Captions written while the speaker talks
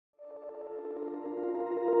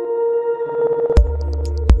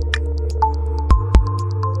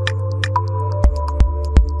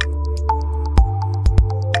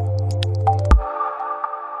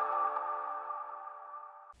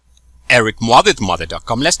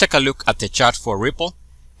ericmother@mother.com. Let's take a look at the chart for Ripple,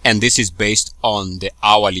 and this is based on the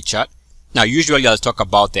hourly chart. Now, usually I'll talk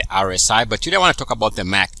about the RSI, but today I want to talk about the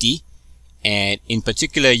MACD, and in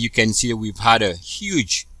particular, you can see we've had a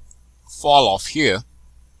huge fall off here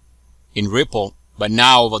in Ripple, but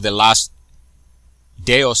now over the last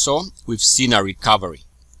day or so, we've seen a recovery.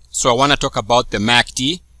 So I want to talk about the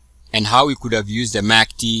MACD and how we could have used the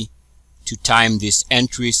MACD to time this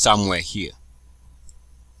entry somewhere here.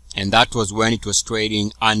 And that was when it was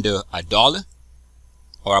trading under $1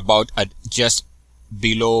 or about just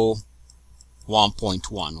below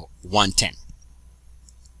 1.1 or 110.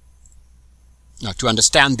 Now, to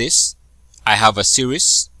understand this, I have a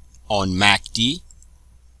series on MACD,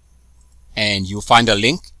 and you'll find a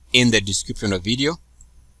link in the description of the video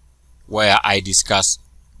where I discuss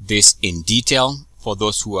this in detail for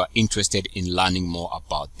those who are interested in learning more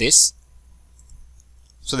about this.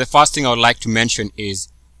 So the first thing I would like to mention is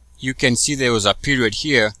you can see there was a period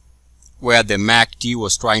here where the MACD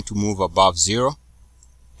was trying to move above 0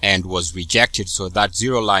 and was rejected. So that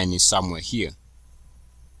 0 line is somewhere here.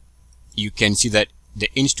 You can see that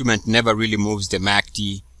the instrument never really moves the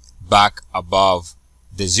MACD back above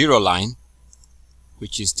the 0 line,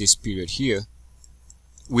 which is this period here,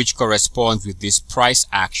 which corresponds with this price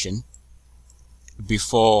action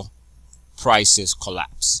before prices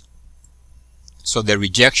collapse. So the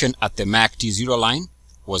rejection at the MACD 0 line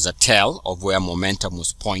was a tell of where momentum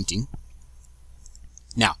was pointing.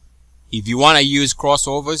 Now, if you want to use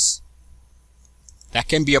crossovers, that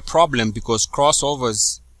can be a problem because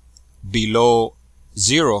crossovers below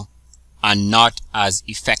 0 are not as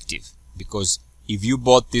effective, because if you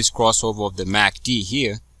bought this crossover of the MACD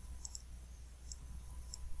here,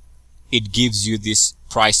 it gives you this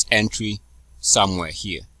price entry somewhere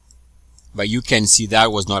here. But you can see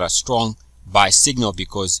that was not a strong buy signal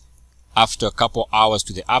because after a couple hours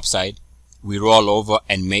to the upside, we roll over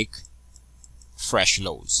and make fresh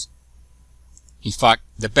lows. In fact,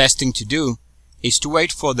 the best thing to do is to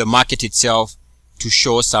wait for the market itself to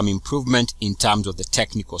show some improvement in terms of the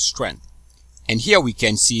technical strength. And here we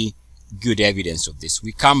can see good evidence of this.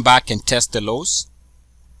 We come back and test the lows.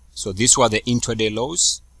 So these were the intraday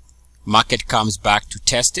lows. Market comes back to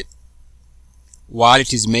test it. While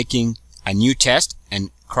it is making a new test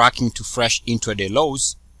and cracking to fresh intraday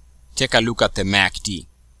lows, take a look at the MACD.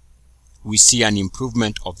 We see an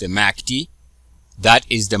improvement of the MACD. That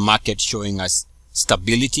is the market showing us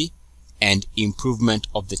stability and improvement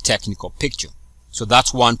of the technical picture. So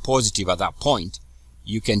that's one positive at that point.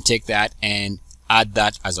 You can take that and add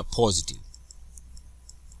that as a positive.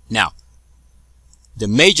 Now, the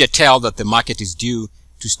major tell that the market is due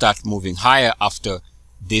to start moving higher after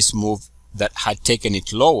this move that had taken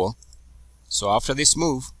it lower. So after this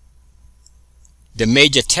move, the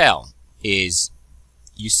major tell is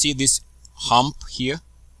you see this hump here,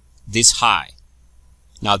 this high.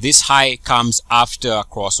 Now this high comes after a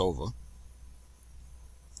crossover.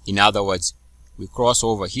 In other words, we cross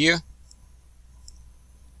over here.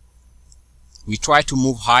 We try to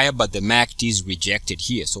move higher, but the MACD is rejected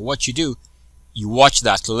here. So what you do, you watch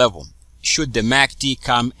that level. Should the MACD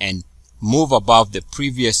come and move above the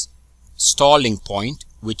previous stalling point,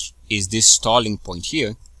 which is this stalling point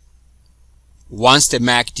here, once the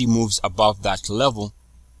MACD moves above that level,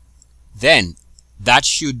 then that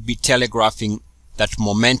should be telegraphing that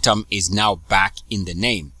momentum is now back in the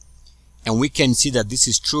name. And we can see that this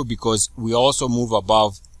is true because we also move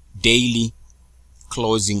above daily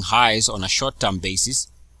closing highs on a short-term basis.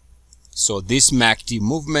 So this MACD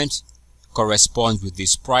movement corresponds with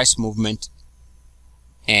this price movement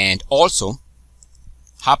and also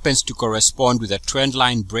happens to correspond with a trend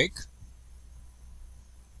line break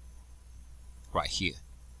right here.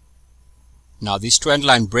 Now this trend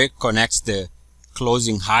line break connects the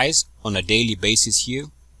closing highs on a daily basis here,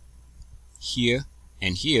 here,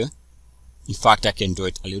 and here. In fact, I can do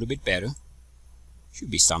it a little bit better. Should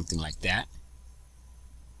be something like that.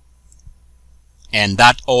 And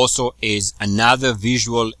that also is another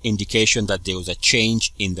visual indication that there was a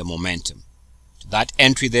change in the momentum. That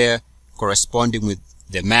entry there corresponding with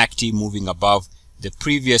the MACD moving above the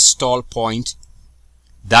previous stall point,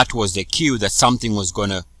 that was the cue that something was going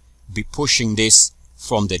to be pushing this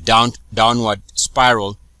from the downward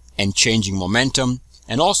spiral and changing momentum.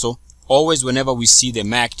 And also, always whenever we see the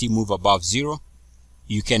MACD move above 0,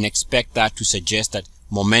 you can expect that to suggest that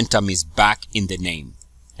momentum is back in the name.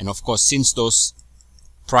 And of course, since those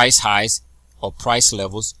price highs or price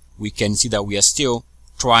levels, we can see that we are still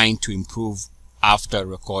trying to improve after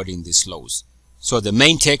recording these lows. So the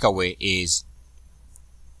main takeaway is,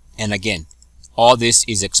 and again, all this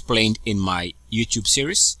is explained in my YouTube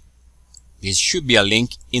series, There should be a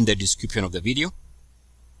link in the description of the video.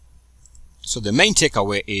 So the main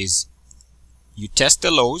takeaway is you test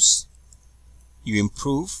the lows, you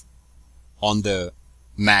improve on the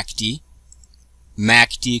MACD.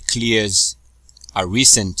 MACD clears a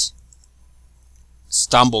recent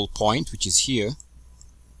stumble point, which is here.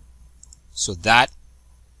 So that,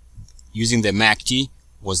 using the MACD,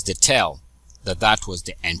 was the tell that was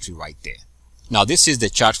the entry right there. Now this is the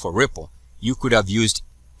chart for Ripple. You could have used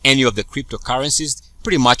any of the cryptocurrencies.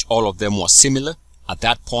 Pretty much all of them were similar at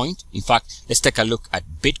that point. In fact, let's take a look at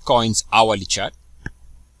Bitcoin's hourly chart.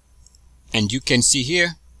 And you can see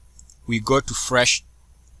here, we go to fresh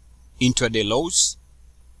intraday lows.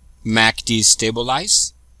 MACD is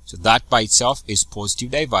stabilized. So that by itself is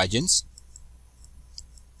positive divergence.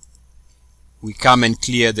 We come and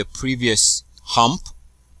clear the previous hump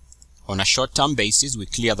on a short-term basis. We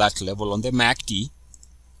clear that level on the MACD,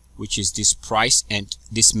 which is this price and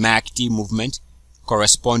this MACD movement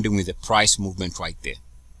corresponding with the price movement right there.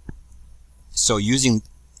 So using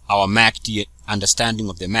our MACD understanding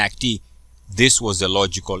of the MACD, this was the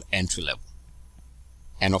logical entry level.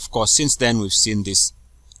 And of course, since then we've seen this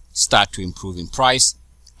start to improve in price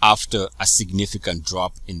after a significant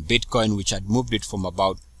drop in Bitcoin, which had moved it from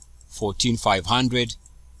about 14,500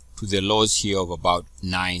 to the lows here of about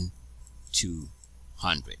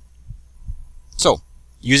 9,200. So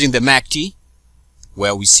using the MACD,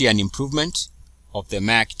 where we see an improvement of the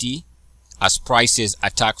MACD as prices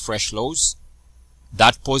attack fresh lows,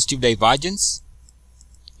 that positive divergence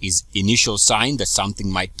is initial sign that something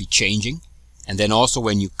might be changing. And then also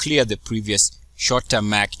when you clear the previous short-term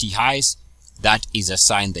MACD highs, that is a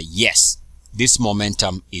sign that yes, this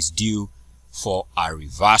momentum is due for a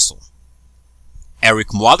reversal. Eric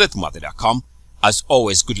Mwadethmwathe.com. As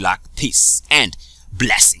always, good luck, peace, and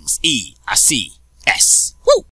blessings. EACS. Woo!